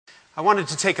I wanted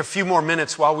to take a few more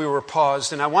minutes while we were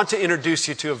paused, and I want to introduce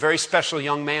you to a very special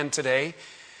young man today.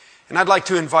 And I'd like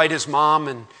to invite his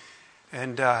mom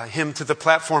and him to the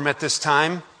platform at this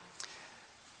time.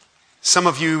 Some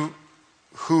of you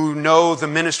who know the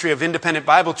ministry of Independent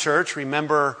Bible Church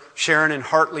remember Sharon and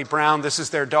Hartley Brown. This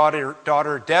is their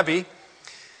daughter Debbie.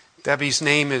 Debbie's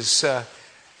name is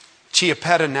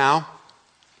Chiappetta now.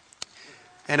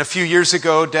 And a few years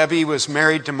ago, Debbie was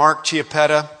married to Mark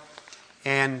Chiappetta.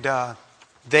 And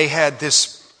they had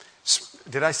this,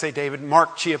 did I say David?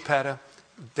 Mark Chiappetta.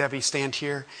 Debbie, stand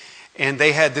here. And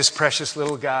they had this precious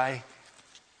little guy,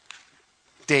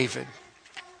 David.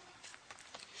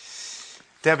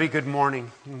 Debbie, good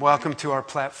morning. And welcome to our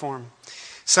platform.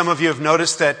 Some of you have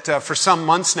noticed that for some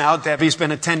months now, Debbie's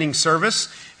been attending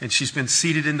service, and she's been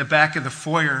seated in the back of the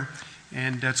foyer.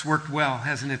 And it's worked well,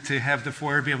 hasn't it, to have the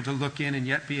foyer be able to look in and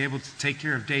yet be able to take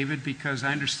care of David, because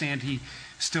I understand he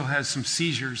still has some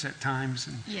seizures at times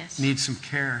and needs some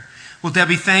care. Well,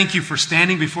 Debbie, thank you for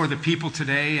standing before the people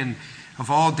today. And of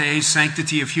all days,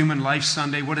 Sanctity of Human Life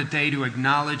Sunday, what a day to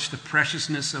acknowledge the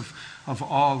preciousness of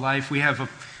all life. We have a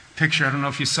picture, I don't know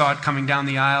if you saw it, coming down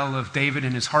the aisle of David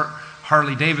in his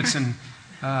Harley Davidson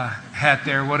hat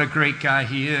there. What a great guy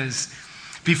he is.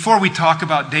 Before we talk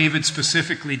about David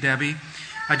specifically, Debbie,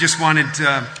 I just wanted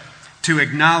to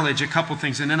acknowledge a couple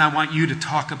things, and then I want you to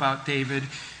talk about David.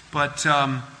 But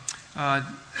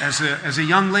as a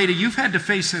young lady, you've had to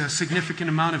face a significant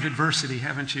amount of adversity,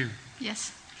 haven't you?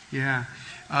 Yes. Yeah.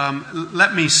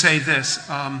 Let me say this.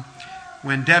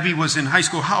 When Debbie was in high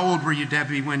school, how old were you,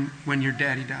 Debbie, when your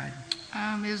daddy died?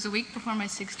 It was a week before my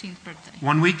 16th birthday.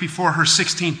 1 week before her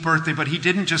 16th birthday, but he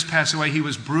didn't just pass away. He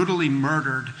was brutally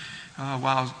murdered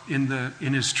while in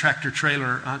his tractor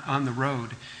trailer on the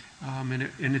road.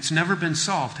 And it's never been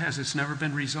solved, has it? It's never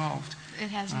been resolved. It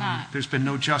has not. There's been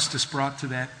no justice brought to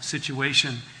that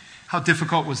situation. How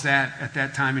difficult was that at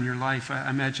that time in your life? I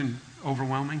imagine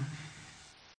overwhelming.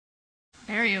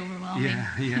 Very overwhelming.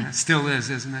 Yeah, it still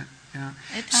is, isn't it? Yeah.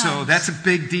 So that's a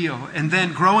big deal. And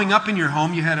then growing up in your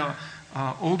home, you had a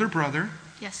older brother.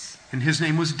 Yes. And his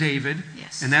name was David.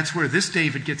 Yes. And that's where this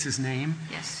David gets his name.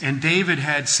 Yes. And David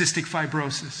had cystic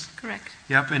fibrosis. Correct.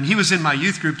 Yep. And he was in my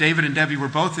youth group. David and Debbie were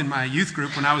both in my youth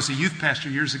group when I was a youth pastor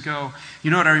years ago.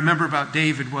 You know what I remember about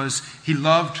David was he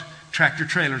loved tractor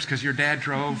trailers, because your dad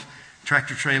drove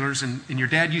tractor trailers, and your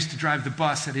dad used to drive the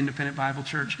bus at Independent Bible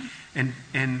Church. And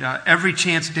every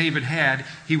chance David had,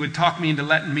 he would talk me into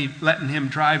letting him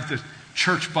drive the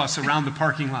church bus around the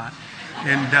parking lot.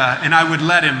 And I would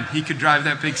let him. He could drive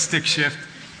that big stick shift.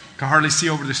 Could hardly see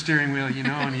over the steering wheel,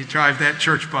 and he'd drive that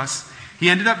church bus. He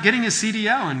ended up getting his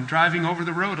CDL and driving over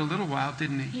the road a little while,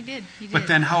 didn't he? He did. But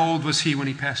then how old was he when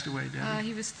he passed away, Debbie?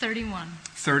 He was 31.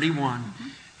 31. Mm-hmm.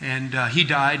 And he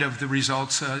died of the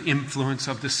results, influence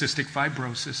of the cystic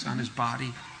fibrosis on his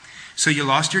body. So you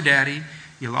lost your daddy,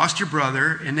 you lost your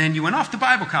brother, and then you went off to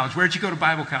Bible college. Where'd you go to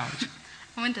Bible college?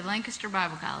 I went to Lancaster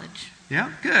Bible College.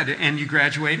 Yeah, good. And you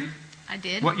graduated? I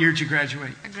did. What year did you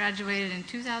graduate? I graduated in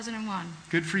 2001.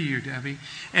 Good for you, Debbie.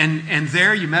 And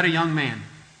there you met a young man,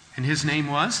 and his name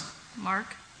was?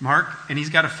 Mark. Mark, and he's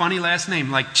got a funny last name,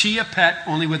 like Chiappetta,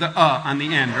 only with an on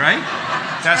the end, right?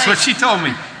 That's what she told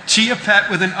me.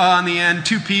 Chiappetta with an on the end,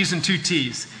 2 P's and 2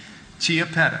 T's.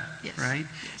 Chiappetta, yes. Right?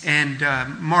 Yes.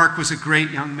 And Mark was a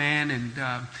great young man. And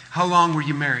how long were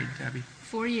you married, Debbie?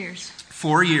 4 years.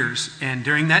 4 years. And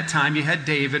during that time, you had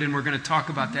David, and we're going to talk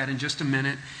about that in just a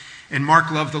minute. And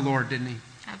Mark loved the Lord, didn't he?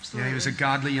 Absolutely. Yeah, he was a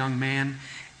godly young man.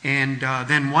 And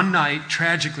then one night,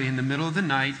 tragically, in the middle of the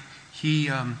night, he,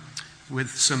 with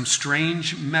some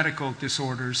strange medical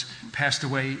disorders, passed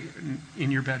away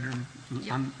in your bedroom,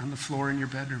 yep. on the floor in your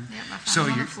bedroom. Yep, I found So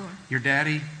him on the floor. Your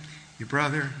daddy, your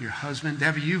brother, your husband,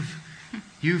 Debbie,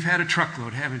 you've had a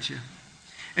truckload, haven't you?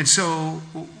 And so,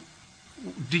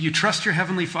 do you trust your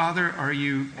Heavenly Father? Are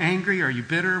you angry? Are you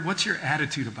bitter? What's your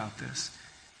attitude about this?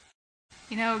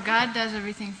 God does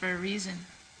everything for a reason.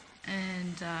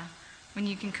 And when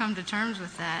you can come to terms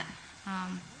with that,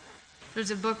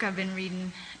 there's a book I've been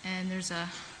reading, and there's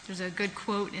a good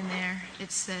quote in there.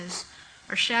 It says,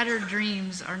 "Our shattered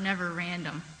dreams are never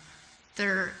random.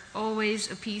 They're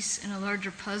always a piece in a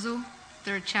larger puzzle.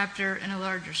 They're a chapter in a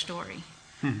larger story."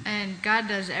 And God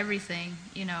does everything,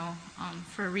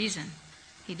 for a reason.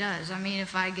 He does. I mean,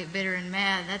 if I get bitter and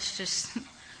mad,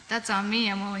 that's on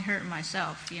me. I'm only hurting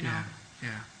myself, Yeah.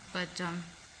 But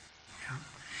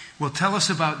Well, tell us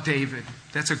about David.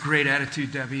 That's a great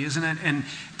attitude, Debbie, isn't it? And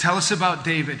tell us about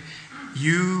David.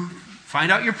 You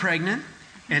find out you're pregnant,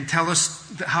 and tell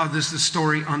us how the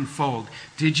story unfold.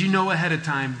 Did you know ahead of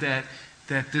time that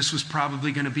this was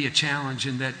probably going to be a challenge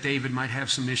and that David might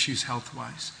have some issues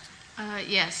health-wise?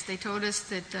 Yes, they told us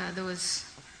that there was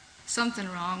something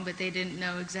wrong, but they didn't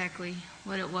know exactly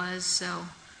what it was. So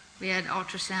we had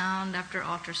ultrasound after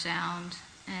ultrasound,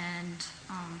 and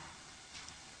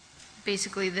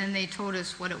basically then they told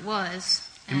us what it was.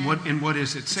 And what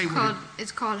is it?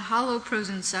 It's called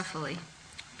holoprosencephaly.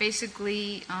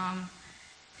 Basically,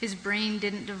 his brain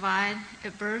didn't divide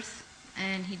at birth,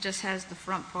 and he just has the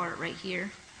front part right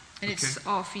here, and it's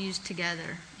all fused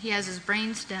together. He has his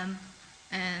brain stem,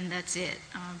 and that's it.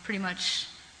 Pretty much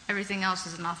everything else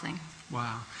is nothing.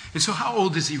 Wow. And so how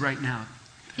old is he right now?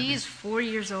 He is 4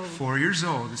 years old. 4 years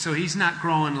old. So he's not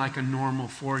growing like a normal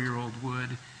 4-year-old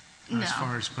would. No.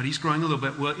 But he's growing a little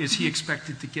bit. Well, is he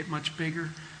expected to get much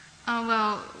bigger?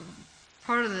 Well,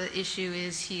 part of the issue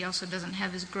is he also doesn't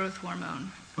have his growth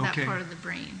hormone, that part of the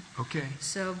brain. Okay.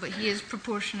 So, but he is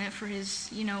proportionate for his,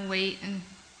 weight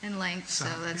and length. So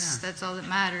that's all that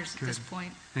matters at this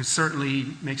point. It certainly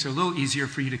makes it a little easier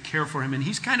for you to care for him. And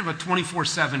he's kind of a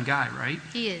 24/7 guy, right?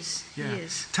 He is. Yeah. He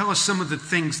is. Tell us some of the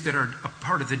things that are a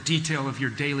part of the detail of your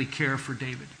daily care for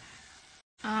David.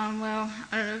 Well,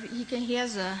 I don't know. He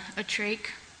has a trach.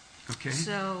 Okay.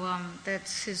 So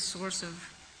that's his source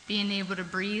of being able to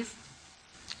breathe,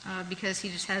 because he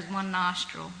just has one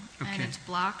nostril and it's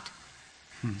blocked.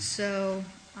 So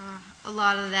a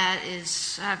lot of that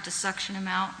is I have to suction him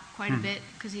out quite a bit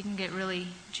because he can get really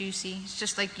juicy. It's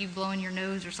just like you blowing your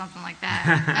nose or something like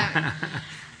that.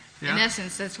 In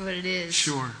essence, that's what it is.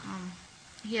 Sure.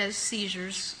 He has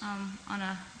seizures on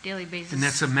a daily basis. And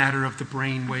that's a matter of the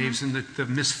brain waves and the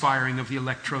misfiring of the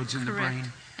electrodes in the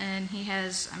brain. And he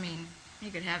has, he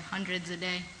could have hundreds a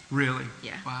day. Really?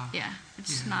 Yeah. Wow. Yeah.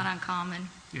 It's not uncommon.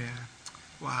 Yeah.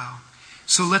 Wow.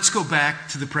 So let's go back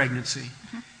to the pregnancy.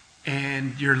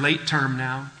 And you're late term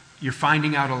now. You're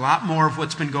finding out a lot more of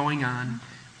what's been going on.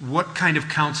 What kind of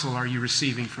counsel are you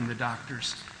receiving from the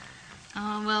doctors?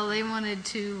 Well, they wanted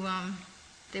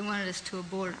us to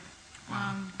abort.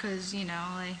 Because,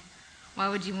 why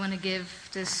would you want to give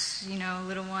this,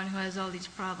 little one who has all these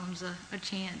problems a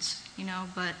chance,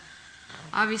 But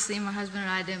obviously my husband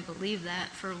and I didn't believe that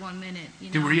for 1 minute,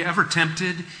 Were you ever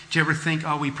tempted? Did you ever think,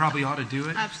 we probably ought to do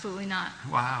it? Absolutely not.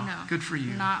 Wow. No. Good for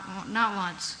you. Not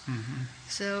once.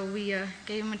 So we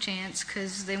gave him a chance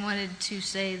because they wanted to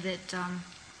say that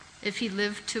if he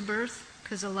lived to birth,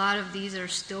 because a lot of these are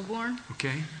stillborn.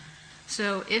 Okay.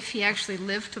 So if he actually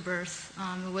lived to birth,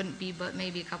 it wouldn't be but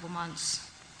maybe a couple months.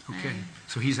 Okay.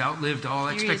 So he's outlived all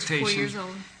expectations. He is 4 years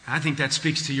old. I think that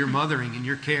speaks to your mothering and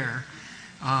your care.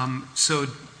 So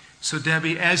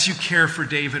Debbie, as you care for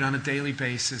David on a daily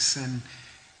basis, and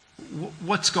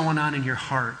what's going on in your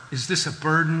heart? Is this a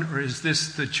burden or is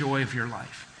this the joy of your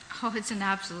life? Oh, it's an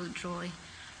absolute joy.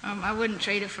 I wouldn't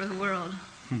trade it for the world.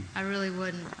 I really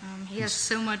wouldn't. He has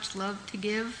so much love to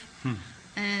give.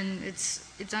 And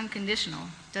it's unconditional.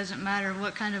 Doesn't matter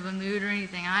what kind of a mood or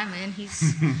anything I'm in.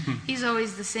 He's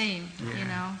always the same,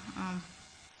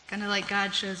 kind of like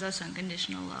God shows us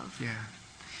unconditional love. Yeah.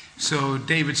 So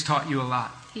David's taught you a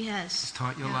lot. He has. He's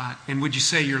taught you a lot. And would you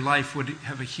say your life would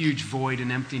have a huge void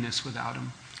and emptiness without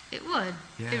him? It would.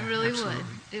 Yeah, it really absolutely.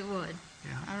 would. It would.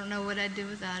 Yeah. I don't know what I'd do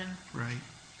without him. Right.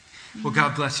 Well,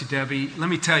 God bless you, Debbie. Let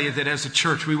me tell you that as a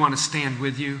church, we want to stand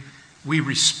with you. We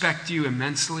respect you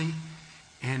immensely.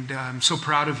 And I'm so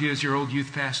proud of you as your old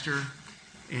youth pastor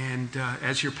and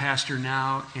as your pastor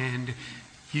now. And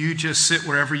you just sit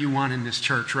wherever you want in this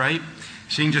church, right?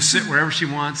 She can just sit wherever she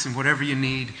wants, and whatever you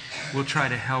need, we'll try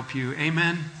to help you.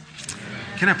 Amen?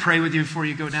 Can I pray with you before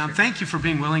you go down? Thank you for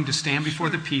being willing to stand before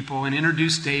the people and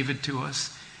introduce David to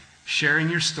us, sharing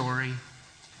your story.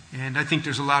 And I think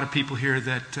there's a lot of people here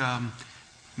that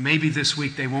maybe this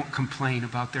week they won't complain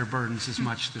about their burdens as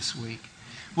much this week.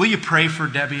 Will you pray for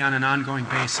Debbie on an ongoing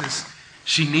basis?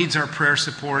 She needs our prayer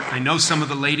support. I know some of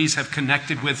the ladies have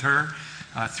connected with her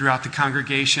throughout the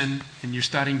congregation, and you're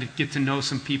starting to get to know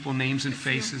some people, names and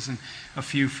faces, and a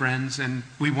few friends, and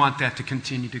we want that to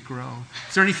continue to grow.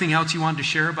 Is there anything else you wanted to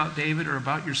share about David or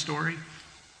about your story?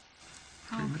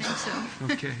 I don't think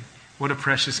so. Okay. What a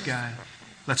precious guy.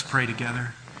 Let's pray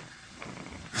together.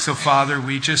 So, Father,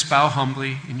 we just bow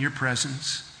humbly in your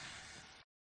presence.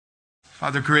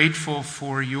 Father, grateful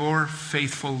for your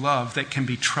faithful love that can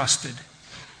be trusted.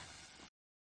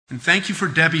 And thank you for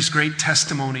Debbie's great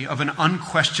testimony of an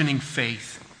unquestioning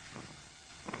faith.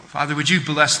 Father, would you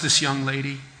bless this young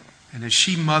lady? And as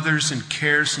she mothers and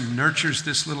cares and nurtures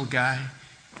this little guy,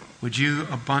 would you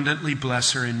abundantly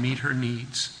bless her and meet her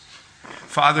needs?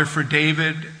 Father, for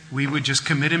David, we would just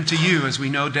commit him to you as we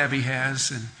know Debbie has,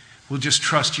 and we'll just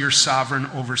trust your sovereign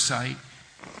oversight.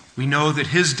 We know that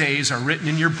his days are written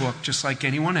in your book just like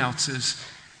anyone else's,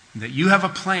 and that you have a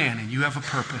plan and you have a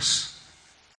purpose.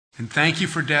 And thank you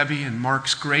for Debbie and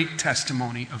Mark's great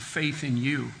testimony of faith in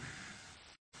you,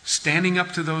 standing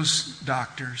up to those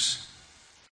doctors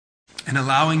and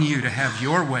allowing you to have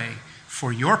your way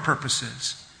for your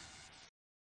purposes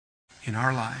in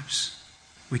our lives.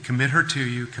 We commit her to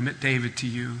you, commit David to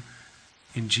you,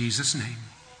 in Jesus' name.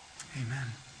 Amen.